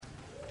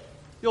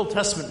The Old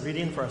Testament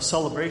reading for our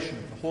celebration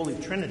of the Holy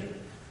Trinity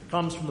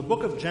comes from the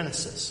book of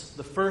Genesis,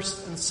 the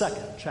first and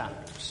second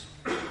chapters.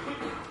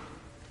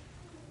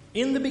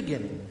 In the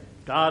beginning,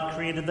 God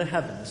created the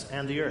heavens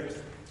and the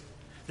earth.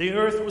 The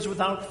earth was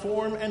without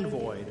form and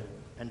void,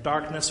 and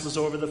darkness was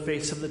over the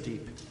face of the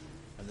deep,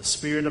 and the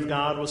Spirit of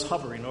God was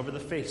hovering over the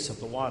face of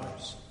the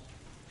waters.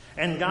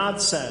 And God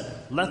said,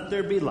 "Let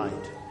there be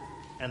light,"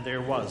 and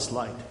there was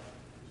light.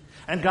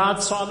 And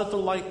God saw that the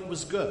light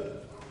was good,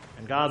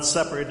 and God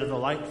separated the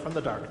light from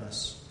the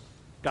darkness.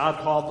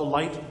 God called the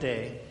light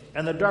day,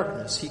 and the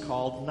darkness he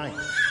called night.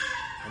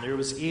 And there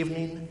was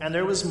evening, and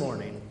there was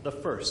morning, the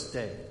first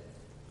day.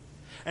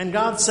 And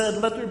God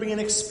said, "Let there be an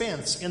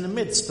expanse in the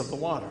midst of the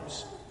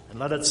waters, and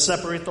let it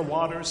separate the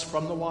waters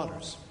from the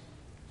waters."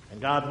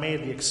 And God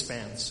made the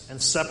expanse, and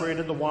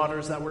separated the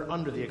waters that were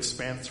under the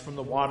expanse from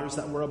the waters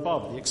that were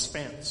above the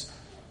expanse.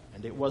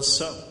 And it was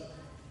so.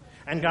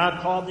 And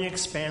God called the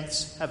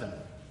expanse heaven.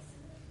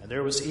 And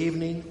there was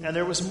evening, and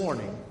there was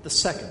morning, the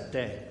second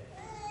day.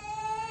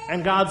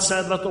 And God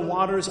said, "Let the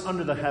waters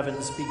under the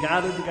heavens be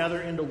gathered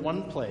together into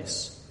one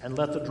place, and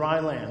let the dry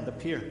land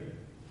appear."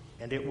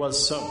 And it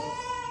was so.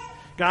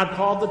 God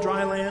called the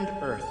dry land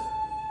earth,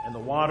 and the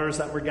waters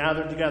that were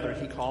gathered together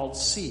he called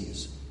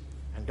seas.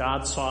 And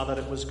God saw that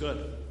it was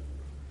good.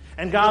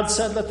 And God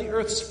said, "Let the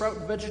earth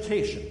sprout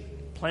vegetation,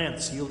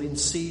 plants yielding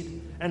seed,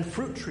 and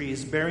fruit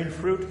trees bearing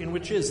fruit in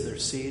which is their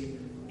seed,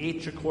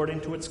 each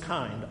according to its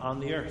kind on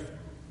the earth."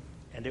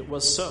 And it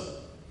was so.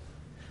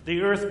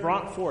 The earth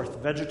brought forth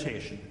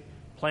vegetation,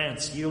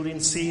 plants yielding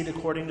seed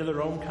according to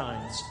their own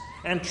kinds,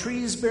 and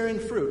trees bearing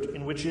fruit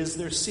in which is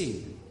their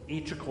seed,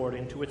 each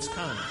according to its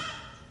kind.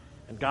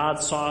 And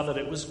God saw that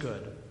it was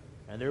good.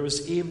 And there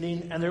was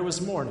evening, and there was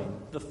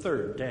morning, the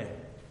third day.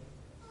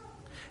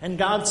 And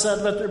God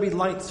said, "Let there be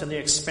lights in the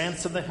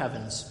expanse of the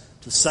heavens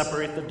to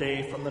separate the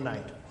day from the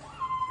night.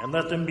 And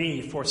let them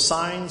be for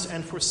signs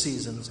and for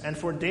seasons, and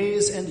for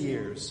days and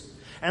years.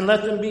 And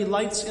let them be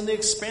lights in the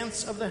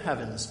expanse of the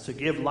heavens to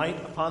give light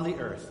upon the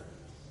earth."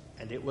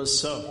 And it was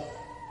so.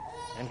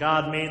 And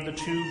God made the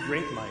two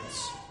great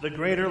lights, the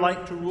greater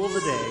light to rule the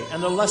day,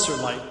 and the lesser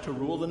light to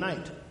rule the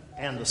night,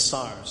 and the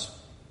stars.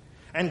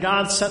 And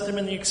God set them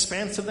in the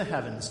expanse of the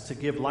heavens to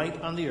give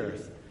light on the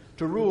earth,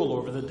 to rule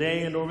over the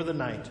day and over the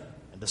night,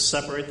 and to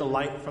separate the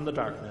light from the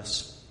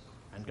darkness.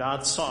 And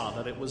God saw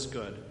that it was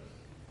good.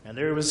 And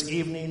there was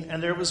evening,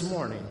 and there was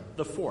morning,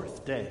 the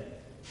fourth day.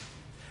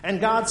 And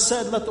God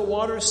said, "Let the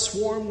waters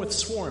swarm with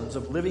swarms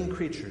of living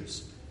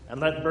creatures, and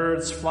let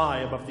birds fly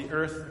above the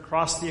earth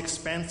across the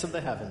expanse of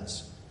the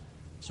heavens."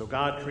 So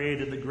God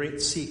created the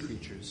great sea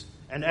creatures,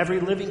 and every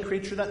living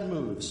creature that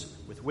moves,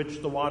 with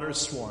which the waters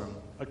swarm,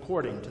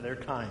 according to their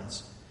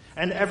kinds,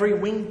 and every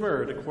winged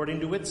bird according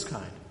to its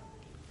kind.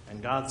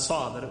 And God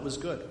saw that it was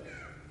good.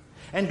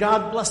 And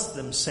God blessed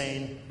them,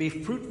 saying, "Be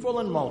fruitful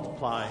and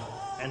multiply,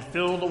 and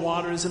fill the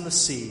waters in the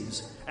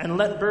seas, and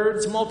let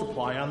birds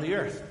multiply on the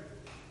earth."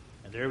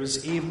 And there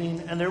was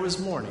evening, and there was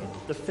morning,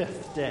 the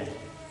fifth day.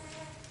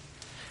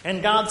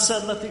 And God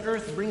said, "Let the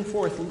earth bring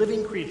forth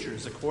living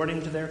creatures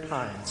according to their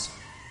kinds,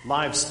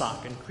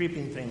 livestock and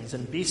creeping things,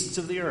 and beasts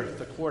of the earth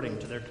according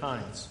to their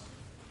kinds."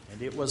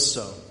 And it was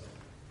so.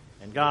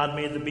 And God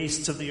made the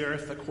beasts of the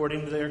earth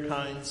according to their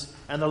kinds,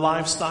 and the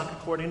livestock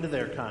according to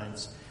their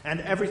kinds,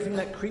 and everything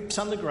that creeps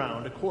on the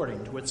ground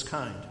according to its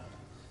kind.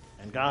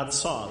 And God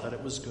saw that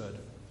it was good.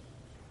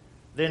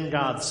 Then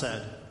God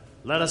said,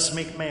 "Let us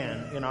make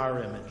man in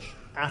our image,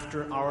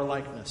 after our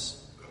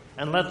likeness,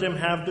 and let them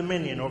have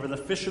dominion over the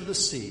fish of the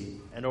sea,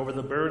 and over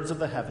the birds of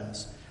the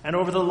heavens, and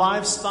over the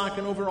livestock,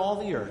 and over all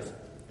the earth,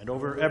 and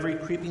over every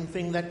creeping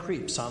thing that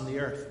creeps on the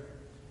earth."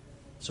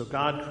 So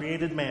God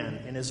created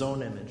man in his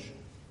own image.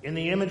 In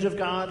the image of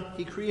God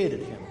he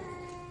created him.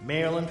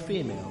 Male and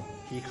female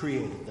he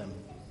created them.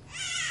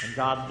 And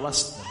God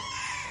blessed them.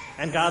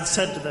 And God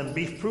said to them,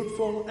 "Be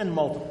fruitful and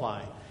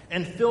multiply,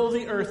 and fill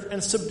the earth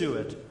and subdue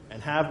it,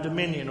 and have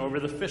dominion over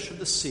the fish of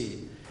the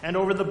sea, and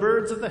over the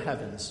birds of the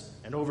heavens,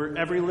 and over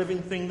every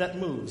living thing that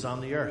moves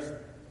on the earth."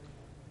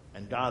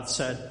 And God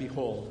said,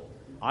 "Behold,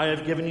 I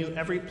have given you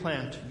every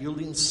plant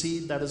yielding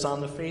seed that is on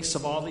the face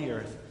of all the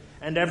earth,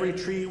 and every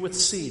tree with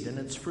seed in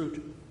its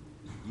fruit.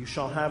 You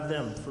shall have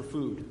them for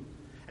food.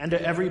 And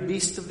to every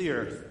beast of the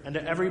earth, and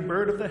to every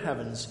bird of the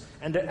heavens,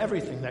 and to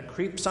everything that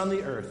creeps on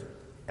the earth,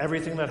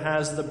 everything that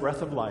has the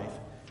breath of life,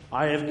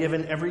 I have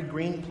given every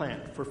green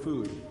plant for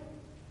food."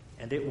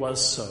 And it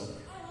was so.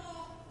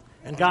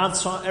 And God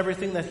saw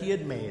everything that he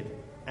had made,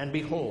 and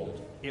behold,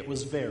 it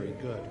was very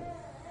good.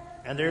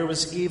 And there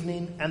was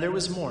evening, and there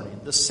was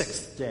morning, the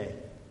sixth day.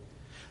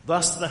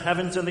 Thus the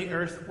heavens and the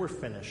earth were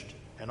finished,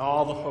 and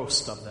all the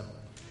host of them.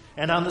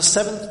 And on the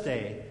seventh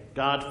day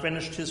God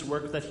finished his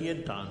work that he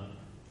had done,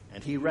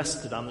 and he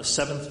rested on the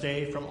seventh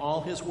day from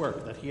all his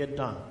work that he had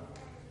done.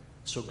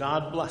 So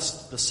God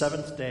blessed the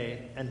seventh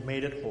day and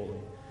made it holy,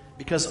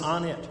 because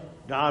on it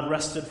God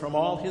rested from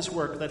all his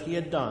work that he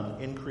had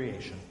done in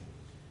creation.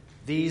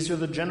 These are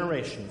the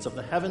generations of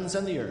the heavens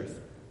and the earth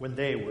when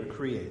they were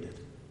created.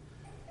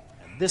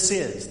 And this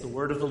is the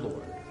word of the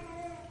Lord.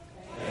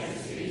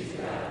 Thanks be to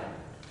God.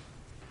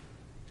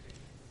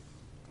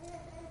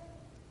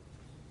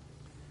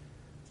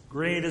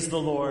 Great is the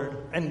Lord,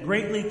 and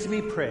greatly to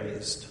be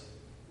praised.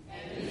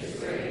 And his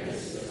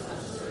greatness is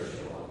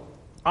unsearchable.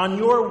 On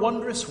your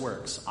wondrous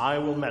works I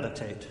will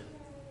meditate.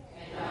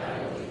 And I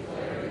will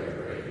declare your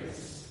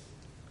greatness.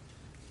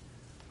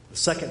 The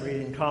second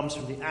reading comes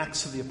from the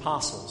Acts of the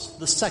Apostles,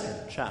 the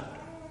 2nd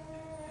chapter.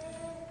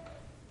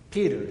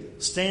 Peter,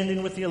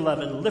 standing with the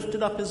 11,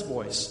 lifted up his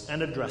voice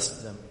and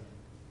addressed them.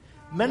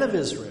 Men of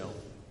Israel,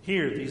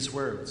 hear these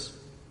words.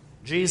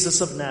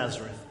 Jesus of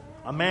Nazareth,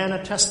 a man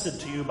attested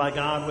to you by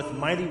God with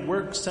mighty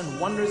works and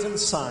wonders and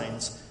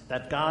signs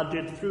that God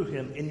did through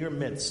him in your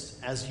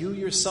midst, as you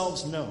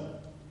yourselves know.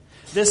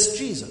 This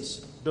Jesus,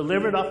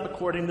 delivered up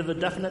according to the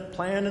definite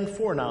plan and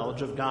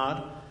foreknowledge of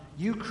God,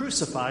 you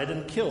crucified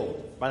and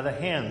killed by the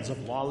hands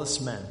of lawless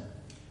men.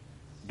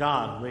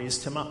 God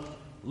raised him up,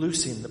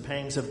 loosing the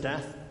pangs of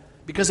death,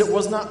 because it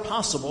was not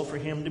possible for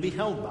him to be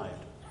held by it.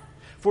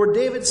 For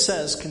David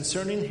says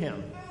concerning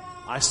him,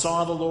 I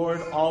saw the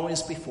Lord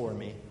always before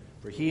me,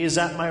 for he is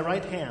at my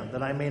right hand,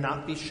 that I may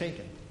not be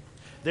shaken.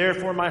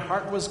 Therefore my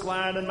heart was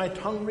glad, and my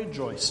tongue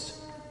rejoiced.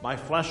 My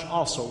flesh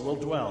also will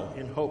dwell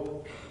in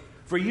hope.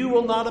 For you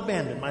will not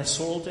abandon my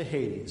soul to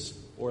Hades,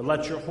 or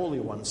let your Holy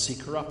One see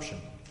corruption.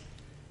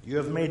 You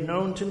have made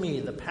known to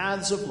me the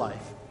paths of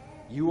life.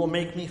 You will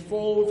make me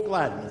full of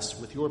gladness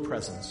with your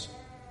presence.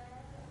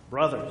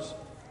 Brothers,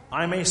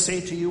 I may say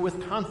to you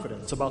with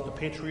confidence about the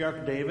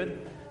patriarch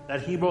David,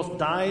 that he both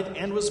died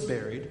and was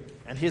buried,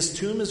 and his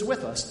tomb is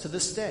with us to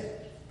this day.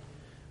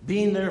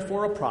 Being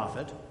therefore a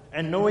prophet,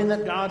 and knowing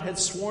that God had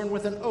sworn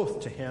with an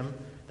oath to him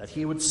that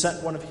he would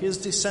set one of his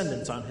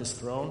descendants on his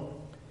throne,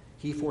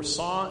 he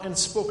foresaw and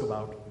spoke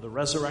about the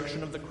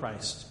resurrection of the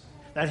Christ,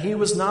 that he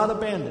was not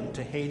abandoned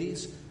to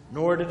Hades,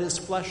 nor did his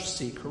flesh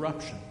see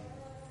corruption.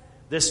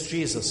 This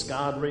Jesus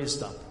God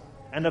raised up,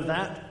 and of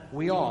that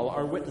we all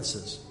are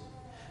witnesses.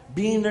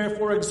 Being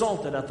therefore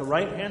exalted at the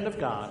right hand of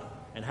God,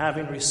 and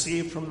having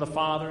received from the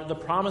Father the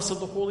promise of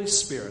the Holy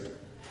Spirit,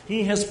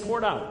 he has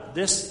poured out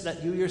this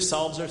that you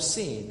yourselves are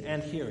seeing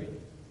and hearing.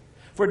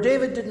 For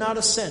David did not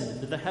ascend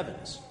into the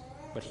heavens,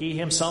 but he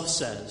himself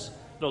says,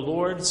 the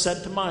Lord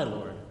said to my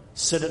Lord,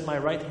 sit at my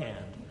right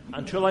hand,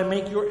 until I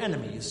make your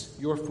enemies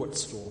your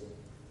footstool.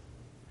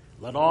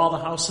 Let all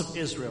the house of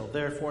Israel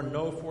therefore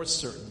know for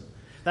certain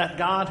that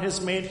God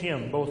has made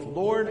him both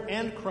Lord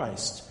and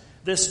Christ,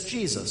 this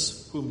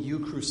Jesus whom you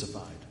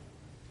crucified.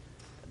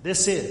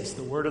 This is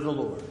the word of the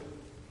Lord.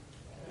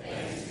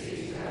 Thanks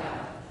be to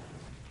God.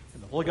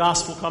 And the Holy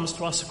Gospel comes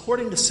to us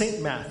according to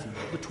St. Matthew,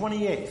 the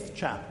 28th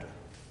chapter.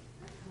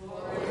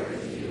 Glory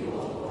to you,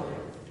 O Lord.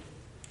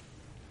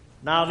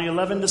 Now the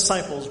 11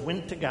 disciples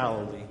went to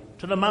Galilee,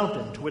 to the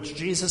mountain to which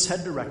Jesus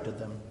had directed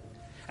them.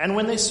 And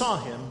when they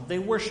saw him, they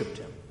worshipped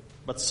him,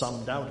 but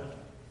some doubted.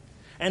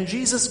 And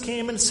Jesus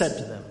came and said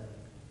to them,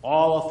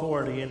 all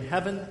authority in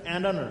heaven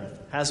and on earth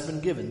has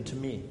been given to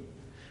me.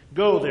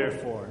 Go,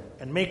 therefore,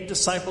 and make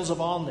disciples of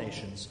all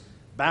nations,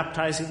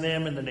 baptizing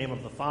them in the name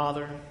of the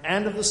Father,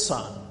 and of the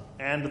Son,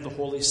 and of the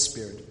Holy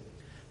Spirit,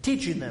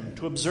 teaching them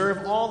to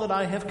observe all that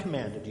I have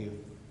commanded you.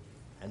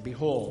 And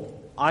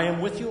behold, I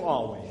am with you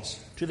always,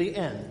 to the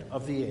end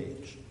of the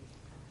age.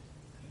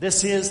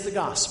 This is the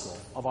gospel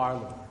of our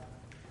Lord.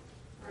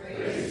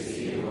 Praise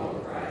to you, O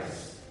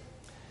Christ.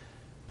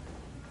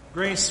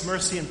 Grace,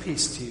 mercy, and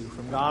peace to you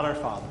from God our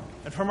Father,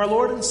 and from our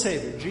Lord and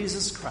Savior,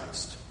 Jesus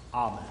Christ.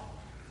 Amen.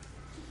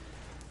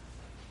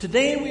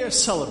 Today we are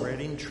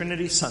celebrating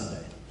Trinity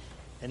Sunday,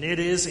 and it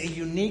is a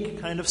unique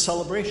kind of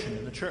celebration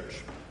in the church.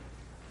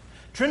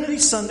 Trinity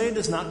Sunday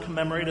does not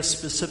commemorate a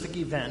specific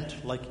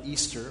event like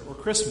Easter or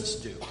Christmas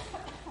do.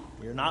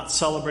 We are not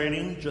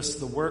celebrating just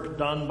the work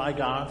done by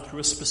God through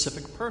a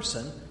specific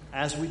person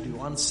as we do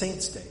on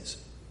Saints' Days.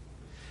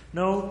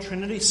 No,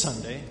 Trinity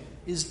Sunday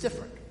is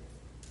different.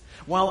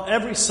 While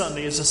every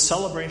Sunday is a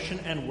celebration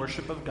and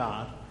worship of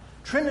God,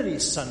 Trinity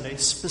Sunday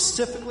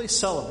specifically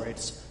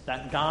celebrates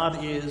that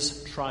God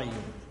is triune: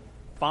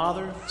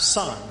 Father,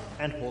 Son,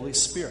 and Holy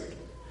Spirit.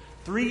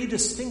 Three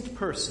distinct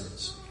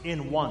persons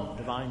in one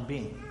divine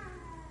being.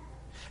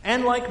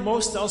 And like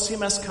most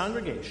LCMS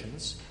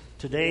congregations,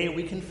 today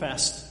we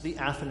confessed the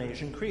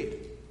Athanasian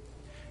Creed.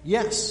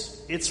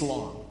 Yes, it's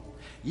long.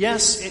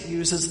 Yes, it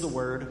uses the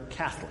word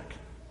Catholic.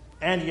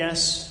 And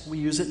yes, we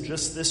use it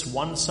just this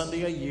one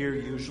Sunday a year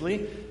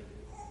usually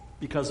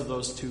because of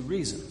those two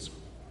reasons.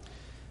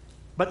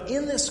 But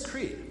in this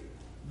creed,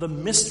 the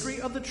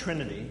mystery of the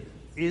Trinity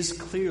is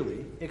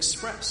clearly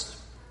expressed.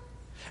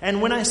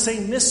 And when I say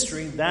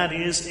mystery, that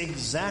is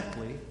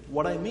exactly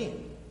what I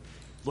mean.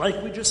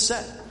 Like we just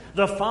said,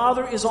 the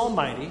Father is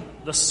almighty,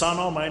 the Son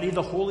almighty,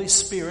 the Holy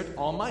Spirit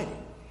almighty.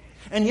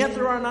 And yet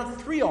there are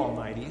not three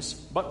almighties,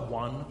 but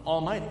one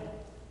almighty.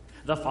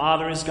 The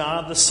Father is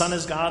God, the Son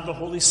is God, the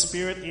Holy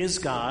Spirit is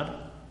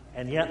God,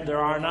 and yet there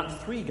are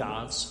not three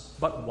gods,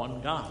 but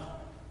one God.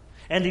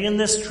 And in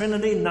this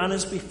Trinity, none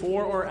is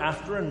before or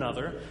after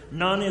another,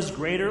 none is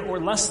greater or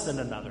less than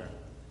another,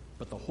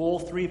 but the whole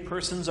three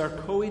persons are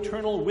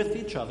co-eternal with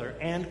each other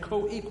and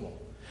co-equal,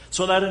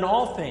 so that in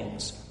all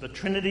things, the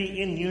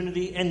Trinity in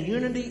unity and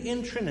unity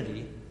in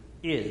Trinity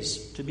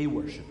is to be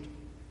worshipped.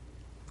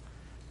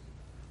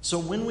 So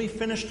when we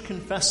finished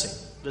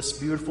confessing this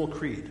beautiful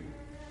creed,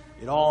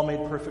 it all made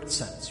perfect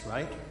sense,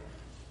 right?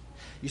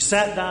 You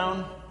sat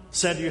down,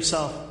 said to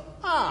yourself,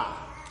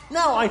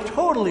 now I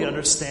totally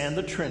understand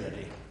the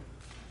Trinity.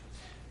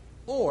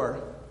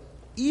 Or,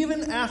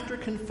 even after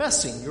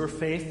confessing your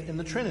faith in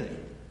the Trinity,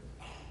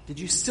 did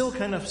you still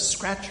kind of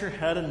scratch your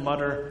head and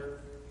mutter,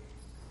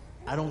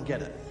 I don't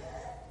get it?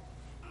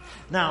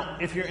 Now,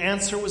 if your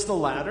answer was the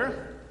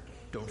latter,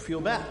 don't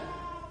feel bad.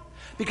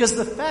 Because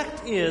the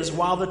fact is,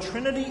 while the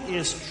Trinity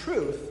is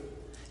truth,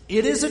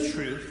 it is a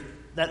truth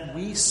that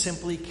we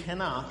simply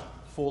cannot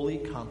fully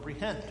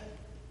comprehend.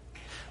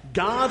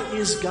 God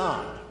is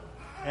God,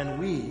 and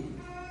we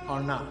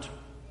are not.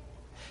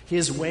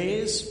 His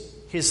ways,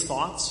 his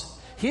thoughts,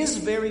 his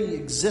very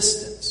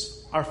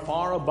existence are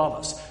far above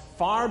us,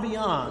 far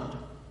beyond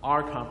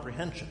our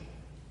comprehension.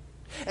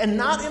 And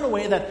not in a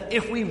way that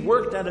if we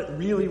worked at it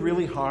really,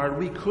 really hard,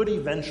 we could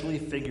eventually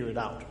figure it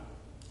out.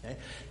 Okay?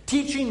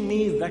 Teaching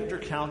me vector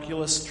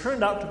calculus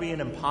turned out to be an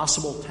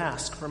impossible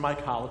task for my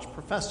college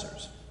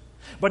professors.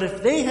 But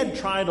if they had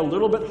tried a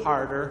little bit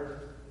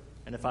harder,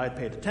 and if I had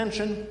paid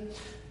attention,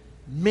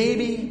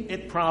 maybe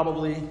it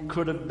probably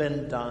could have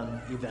been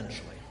done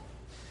eventually.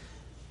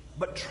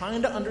 But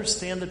trying to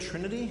understand the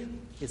Trinity,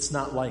 it's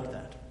not like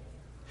that.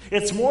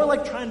 It's more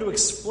like trying to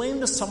explain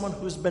to someone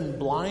who's been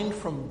blind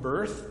from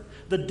birth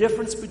the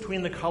difference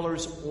between the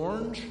colors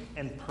orange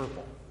and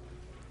purple.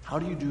 How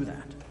do you do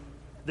that?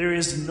 There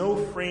is no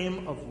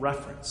frame of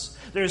reference.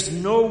 There's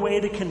no way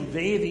to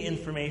convey the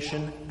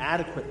information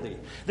adequately.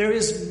 There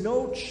is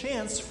no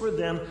chance for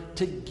them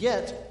to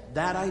get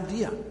that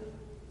idea.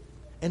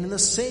 And in the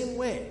same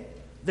way,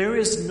 there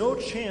is no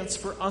chance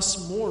for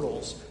us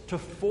mortals to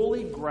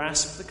fully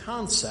grasp the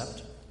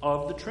concept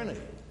of the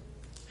Trinity.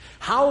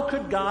 How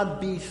could God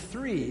be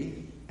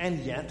three and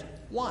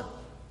yet one?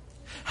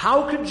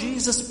 How could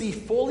Jesus be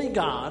fully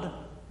God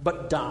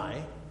but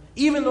die,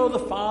 even though the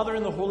Father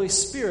and the Holy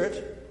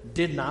Spirit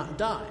did not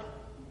die?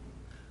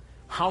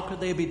 How could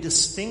they be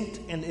distinct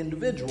and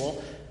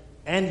individual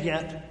and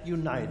yet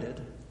united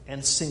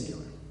and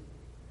singular?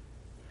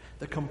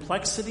 The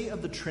complexity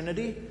of the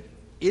Trinity,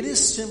 it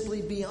is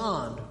simply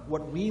beyond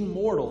what we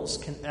mortals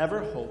can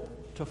ever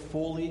hope to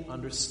fully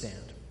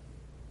understand.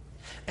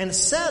 And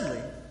sadly,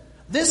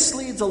 this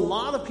leads a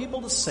lot of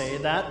people to say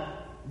that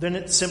then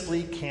it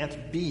simply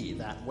can't be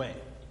that way.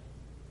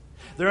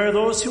 There are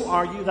those who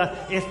argue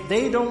that if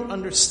they don't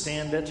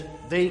understand it,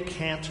 they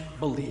can't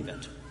believe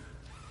it.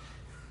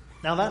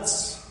 Now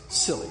that's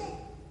silly.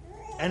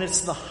 And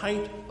it's the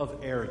height of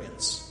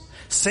arrogance.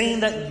 Saying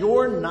that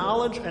your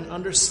knowledge and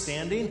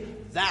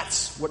understanding,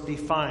 that's what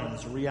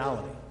defines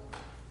reality.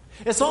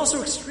 It's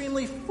also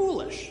extremely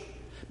foolish,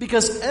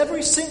 because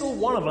every single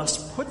one of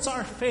us puts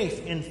our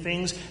faith in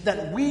things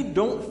that we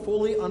don't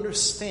fully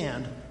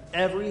understand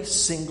every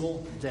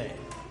single day.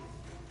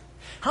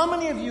 How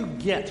many of you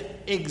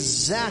get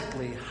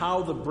exactly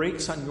how the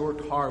brakes on your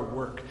car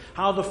work,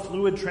 how the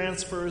fluid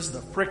transfers,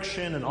 the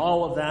friction, and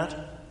all of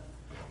that?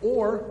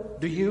 Or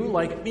do you,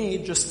 like me,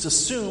 just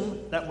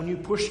assume that when you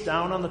push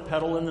down on the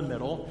pedal in the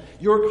middle,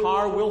 your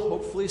car will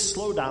hopefully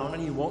slow down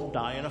and you won't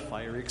die in a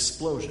fiery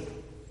explosion?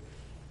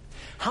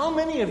 How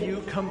many of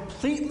you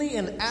completely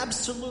and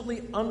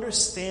absolutely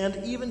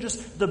understand even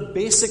just the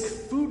basic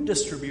food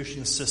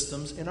distribution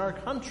systems in our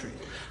country?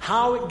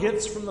 How it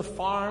gets from the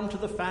farm to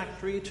the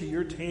factory to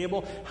your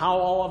table, how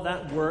all of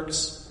that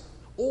works?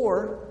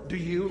 Or do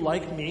you,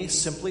 like me,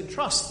 simply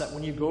trust that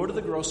when you go to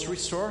the grocery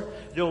store,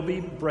 there'll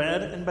be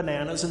bread and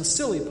bananas and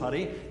silly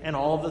putty and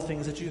all of the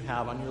things that you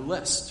have on your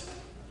list?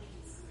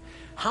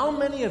 How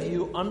many of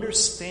you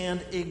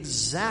understand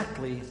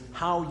exactly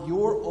how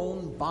your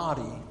own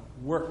body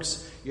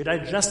works? Your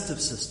digestive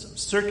system,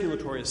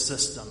 circulatory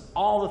system,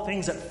 all the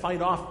things that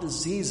fight off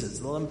diseases,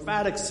 the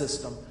lymphatic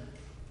system,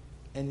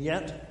 and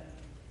yet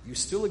you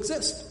still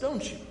exist,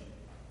 don't you?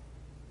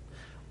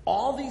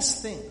 All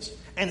these things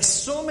and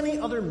so many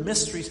other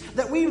mysteries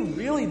that we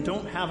really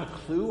don't have a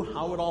clue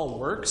how it all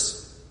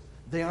works,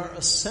 they are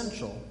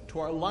essential to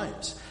our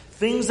lives.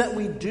 Things that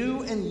we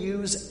do and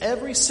use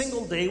every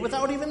single day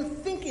without even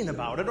thinking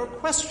about it or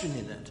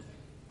questioning it.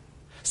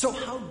 So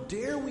how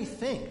dare we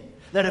think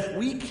that if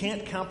we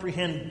can't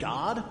comprehend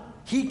God,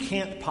 he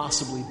can't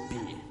possibly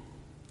be?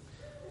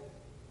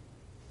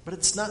 But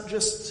it's not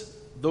just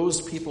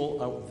those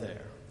people out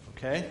there,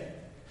 okay?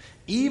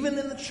 Even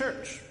in the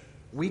church,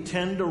 we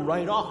tend to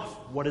write off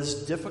what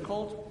is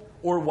difficult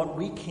or what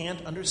we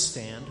can't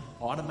understand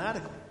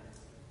automatically.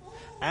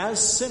 As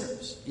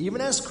sinners,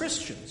 even as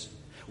Christians,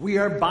 we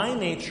are by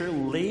nature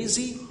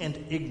lazy and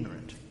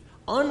ignorant,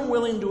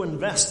 unwilling to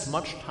invest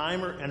much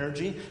time or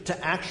energy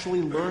to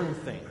actually learn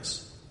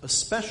things,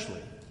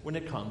 especially when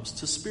it comes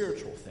to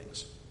spiritual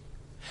things.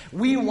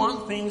 We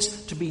want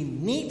things to be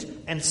neat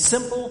and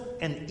simple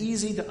and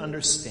easy to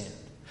understand.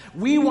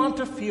 We want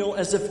to feel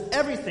as if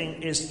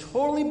everything is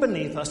totally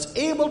beneath us,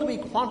 able to be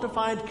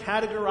quantified,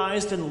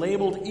 categorized, and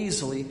labeled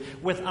easily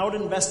without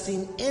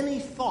investing any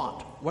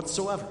thought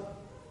whatsoever.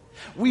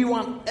 We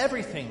want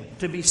everything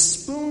to be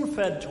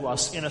spoon-fed to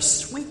us in a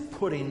sweet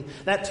pudding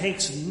that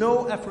takes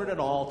no effort at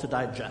all to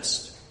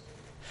digest.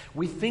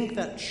 We think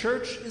that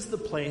church is the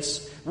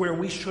place where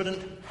we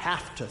shouldn't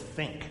have to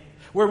think,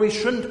 where we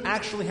shouldn't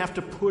actually have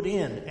to put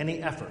in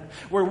any effort,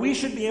 where we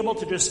should be able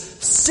to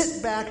just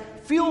sit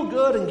back, feel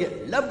good, and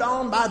get loved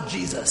on by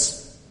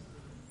Jesus.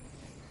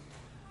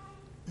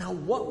 Now,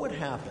 what would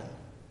happen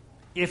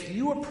if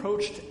you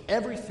approached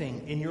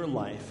everything in your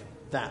life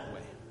that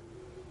way?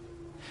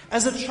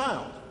 As a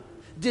child,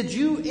 did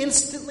you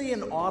instantly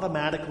and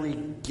automatically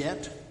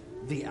get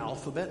the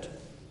alphabet?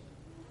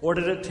 Or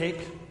did it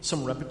take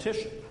some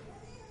repetition,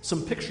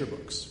 some picture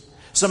books,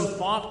 some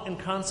thought and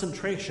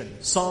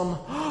concentration, some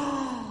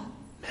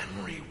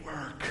memory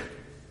work?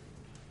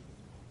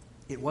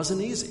 It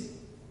wasn't easy.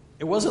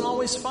 It wasn't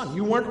always fun.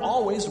 You weren't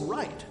always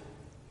right.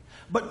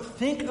 But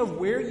think of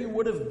where you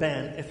would have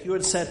been if you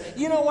had said,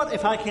 you know what,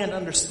 if I can't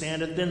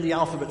understand it, then the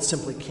alphabet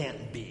simply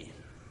can't be.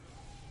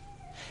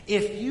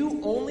 If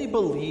you only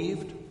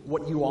believed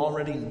what you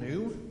already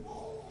knew,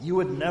 you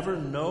would never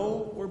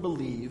know or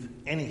believe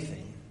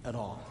anything at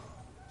all.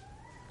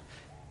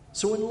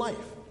 So in life,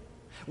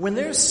 when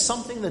there's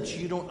something that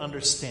you don't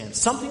understand,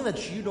 something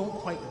that you don't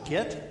quite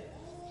get,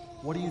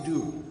 what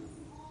do?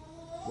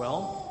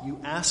 Well, you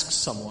ask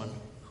someone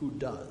who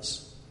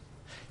does.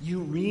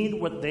 You read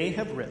what they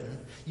have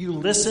written. You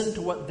listen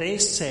to what they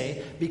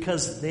say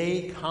because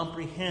they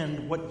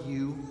comprehend what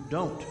you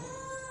don't.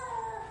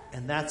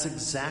 And that's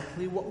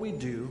exactly what we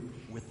do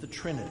with the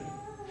Trinity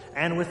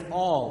and with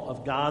all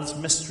of God's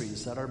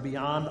mysteries that are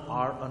beyond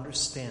our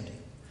understanding.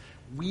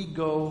 We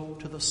go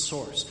to the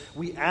source.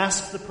 We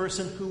ask the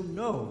person who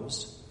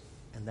knows,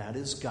 and that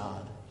is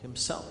God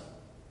himself.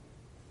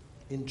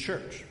 In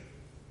church,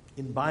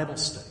 in Bible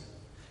study,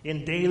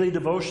 in daily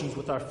devotions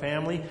with our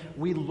family,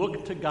 we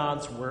look to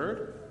God's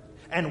Word,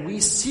 and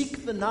we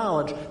seek the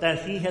knowledge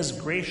that He has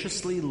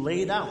graciously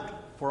laid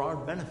out for our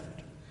benefit.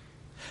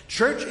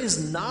 Church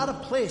is not a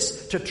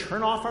place to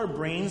turn off our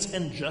brains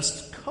and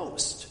just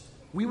coast.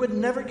 We would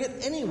never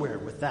get anywhere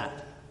with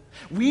that.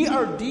 We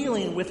are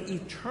dealing with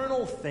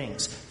eternal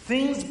things,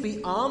 things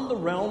beyond the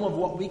realm of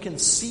what we can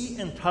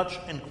see and touch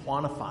and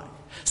quantify.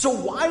 So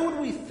why would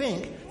we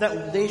think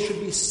that they should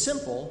be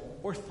simple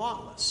or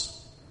thoughtless?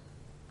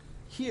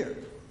 Here,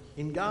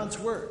 in God's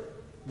Word,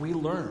 we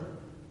learn.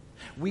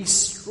 We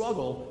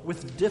struggle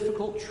with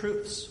difficult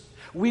truths.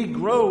 We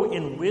grow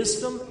in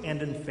wisdom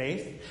and in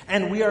faith,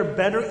 and we are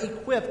better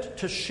equipped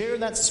to share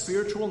that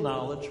spiritual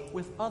knowledge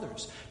with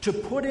others, to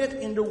put it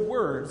into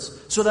words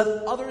so that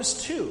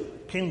others too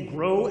can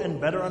grow and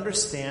better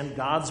understand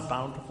God's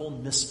bountiful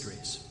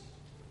mysteries.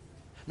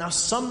 Now,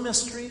 some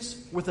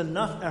mysteries, with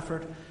enough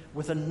effort,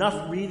 with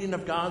enough reading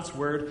of God's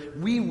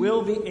Word, we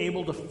will be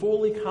able to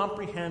fully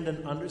comprehend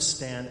and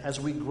understand as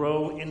we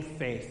grow in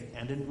faith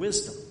and in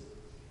wisdom.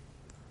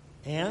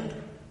 And,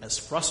 as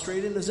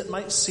frustrating as it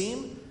might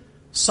seem,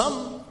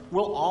 some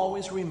will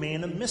always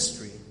remain a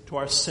mystery to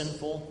our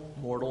sinful,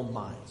 mortal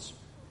minds.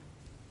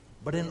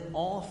 But in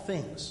all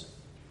things,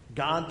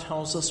 God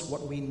tells us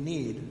what we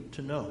need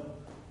to know,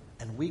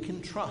 and we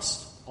can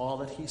trust all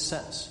that He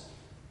says.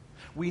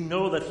 We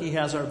know that He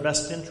has our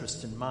best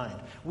interest in mind.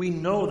 We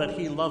know that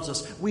He loves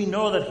us. We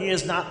know that He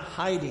is not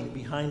hiding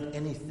behind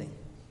anything.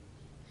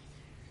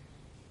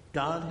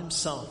 God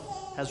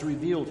Himself has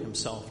revealed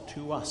Himself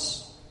to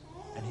us,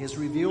 and He has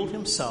revealed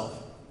Himself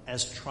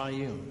as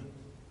triune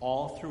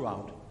all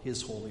throughout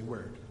His holy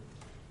word.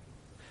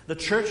 The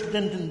church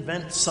didn't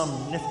invent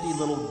some nifty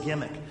little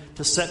gimmick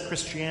to set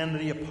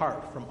Christianity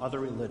apart from other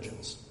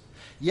religions.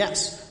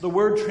 Yes, the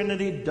word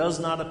Trinity does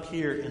not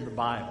appear in the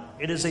Bible.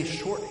 It is a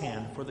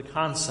shorthand for the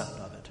concept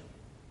of it.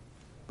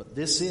 But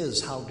this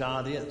is how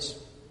God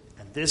is,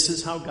 and this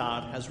is how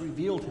God has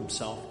revealed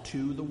Himself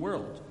to the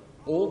world,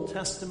 Old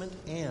Testament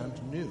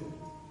and New.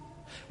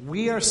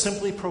 We are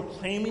simply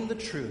proclaiming the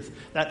truth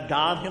that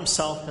God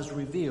Himself has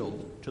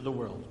revealed to the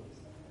world.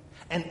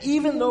 And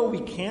even though we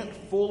can't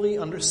fully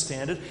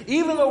understand it,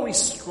 even though we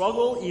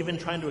struggle even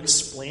trying to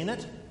explain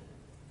it,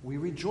 we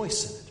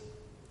rejoice in it.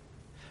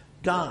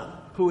 God,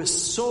 who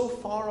is so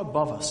far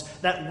above us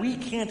that we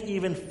can't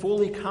even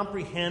fully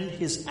comprehend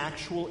His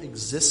actual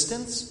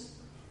existence,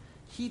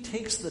 He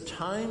takes the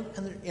time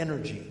and the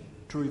energy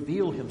to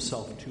reveal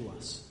Himself to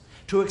us,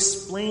 to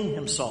explain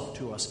Himself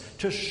to us,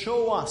 to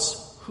show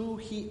us who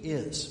He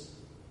is.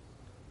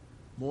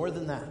 More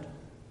than that,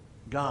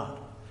 God,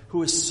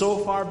 who is so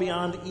far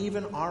beyond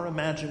even our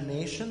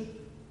imagination,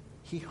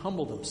 He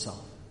humbled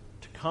Himself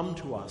to come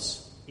to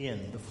us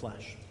in the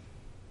flesh.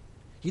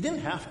 He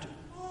didn't have to.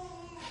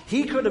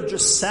 He could have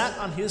just sat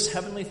on His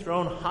heavenly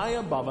throne high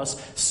above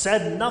us,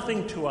 said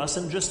nothing to us,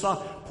 and just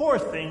thought, poor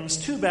things,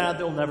 too bad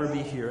they'll never be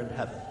here in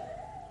heaven.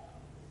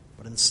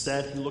 But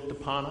instead, He looked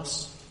upon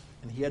us,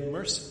 and He had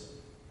mercy.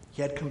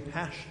 He had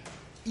compassion,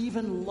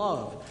 even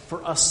love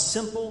for us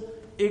simple,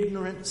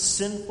 ignorant,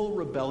 sinful,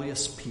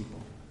 rebellious people.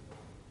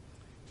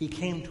 He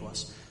came to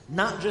us,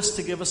 Not just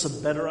to give us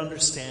a better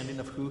understanding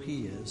of who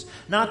he is,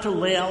 not to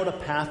lay out a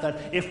path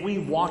that if we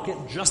walk it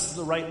just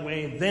the right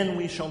way, then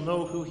we shall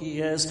know who he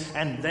is,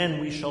 and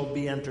then we shall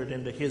be entered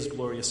into his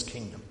glorious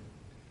kingdom.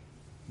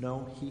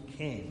 No, he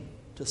came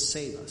to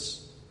save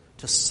us,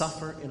 to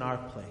suffer in our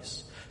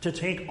place, to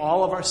take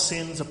all of our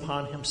sins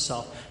upon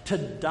himself, to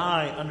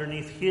die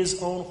underneath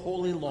his own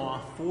holy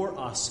law for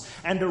us,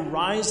 and to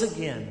rise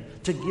again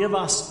to give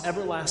us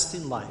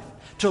everlasting life,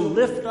 to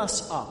lift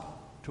us up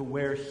to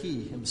where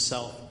he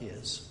himself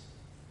is.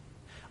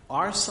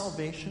 Our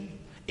salvation,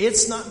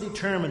 it's not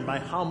determined by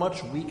how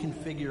much we can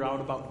figure out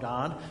about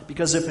God,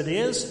 because if it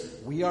is,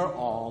 we are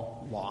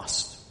all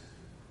lost.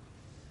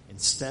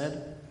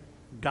 Instead,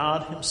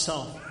 God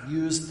himself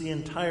used the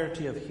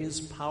entirety of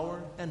his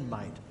power and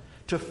might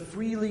to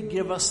freely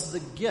give us the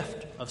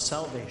gift of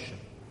salvation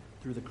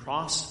through the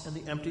cross and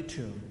the empty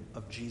tomb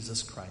of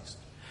Jesus Christ,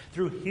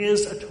 through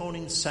his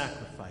atoning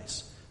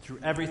sacrifice, through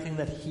everything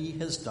that he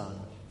has done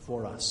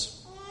for us.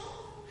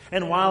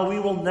 And while we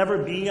will never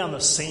be on the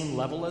same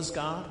level as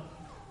God,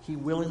 he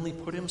willingly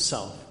put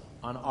himself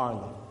on our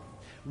level,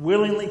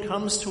 willingly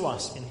comes to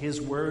us in his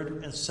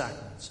word and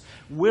sacraments,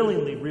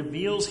 willingly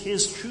reveals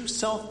his true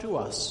self to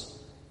us,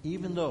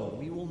 even though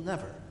we will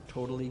never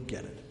totally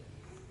get it.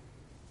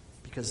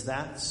 Because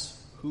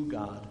that's who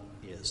God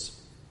is.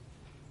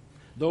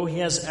 Though he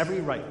has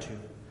every right to,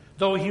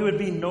 though he would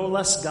be no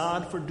less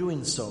God for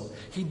doing so,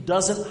 he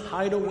doesn't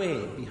hide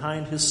away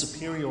behind his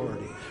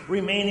superiority,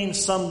 remaining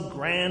some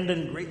grand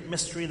and great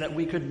mystery that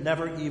we could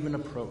never even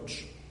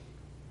approach.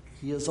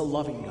 He is a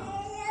loving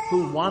God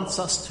who wants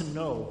us to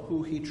know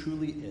who he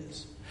truly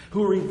is,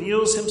 who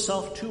reveals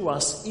himself to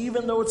us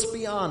even though it's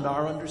beyond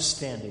our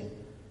understanding,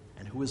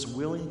 and who is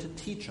willing to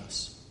teach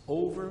us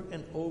over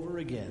and over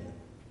again,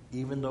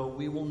 even though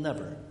we will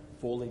never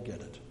fully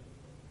get it.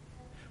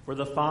 For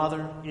the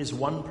Father is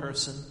one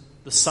person,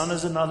 the Son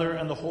is another,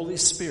 and the Holy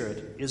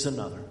Spirit is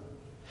another.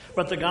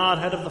 But the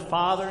Godhead of the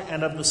Father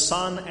and of the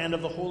Son and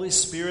of the Holy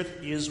Spirit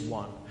is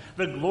one.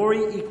 The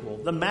glory equal,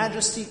 the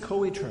majesty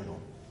co-eternal.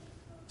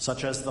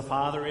 Such as the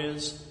Father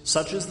is,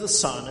 such is the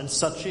Son, and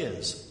such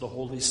is the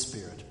Holy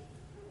Spirit.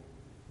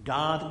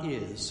 God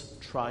is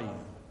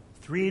triune,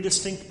 three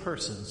distinct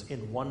persons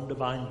in one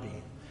divine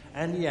being.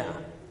 And yeah,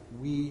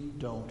 we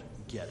don't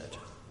get it.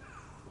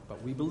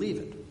 But we believe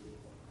it,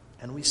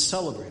 and we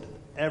celebrate it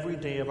every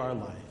day of our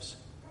lives.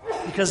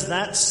 Because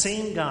that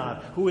same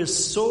God who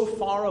is so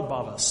far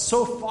above us,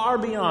 so far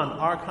beyond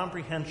our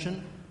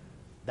comprehension,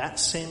 that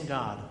same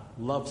God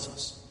loves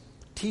us,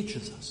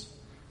 teaches us,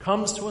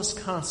 comes to us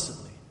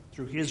constantly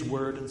through his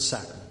word and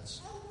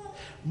sacraments.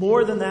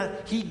 More than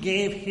that, he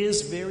gave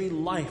his very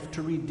life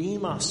to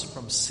redeem us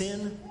from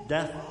sin,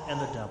 death, and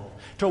the devil,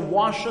 to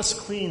wash us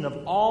clean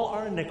of all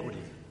our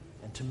iniquity,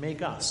 and to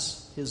make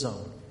us his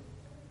own.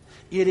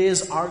 It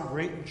is our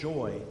great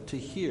joy to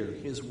hear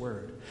his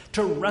word,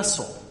 to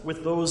wrestle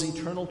with those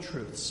eternal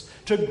truths,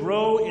 to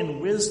grow in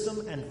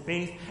wisdom and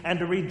faith, and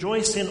to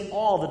rejoice in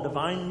all the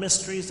divine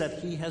mysteries that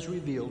he has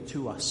revealed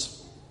to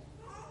us.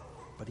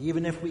 But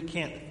even if we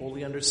can't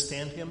fully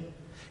understand him,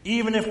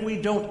 even if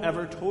we don't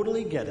ever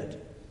totally get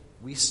it,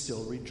 we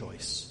still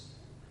rejoice.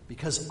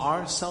 Because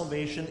our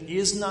salvation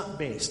is not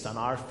based on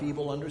our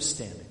feeble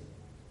understanding.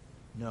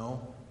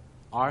 No,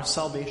 our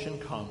salvation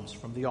comes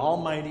from the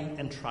Almighty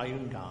and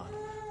Triune God,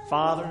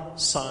 Father,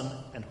 Son,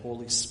 and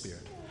Holy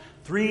Spirit.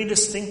 Three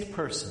distinct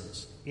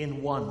persons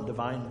in one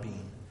divine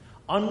being,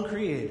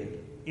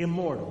 uncreated,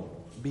 immortal,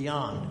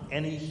 beyond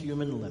any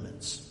human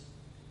limits.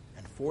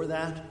 And for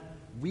that,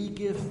 we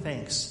give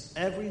thanks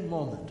every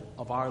moment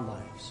of our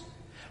lives.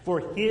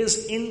 For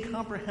his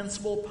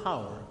incomprehensible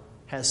power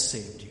has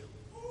saved you.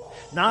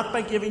 Not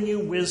by giving you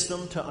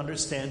wisdom to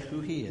understand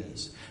who he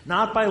is,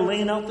 not by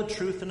laying out the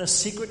truth in a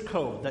secret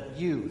code that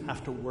you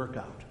have to work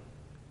out,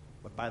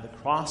 but by the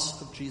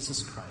cross of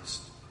Jesus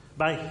Christ,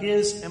 by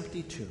his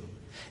empty tomb.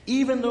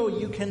 Even though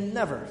you can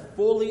never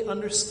fully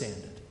understand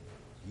it,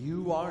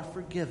 you are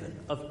forgiven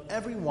of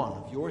every one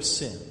of your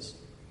sins,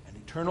 and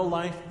eternal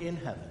life in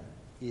heaven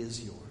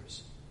is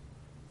yours.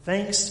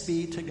 Thanks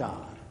be to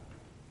God.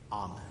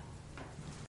 Amen.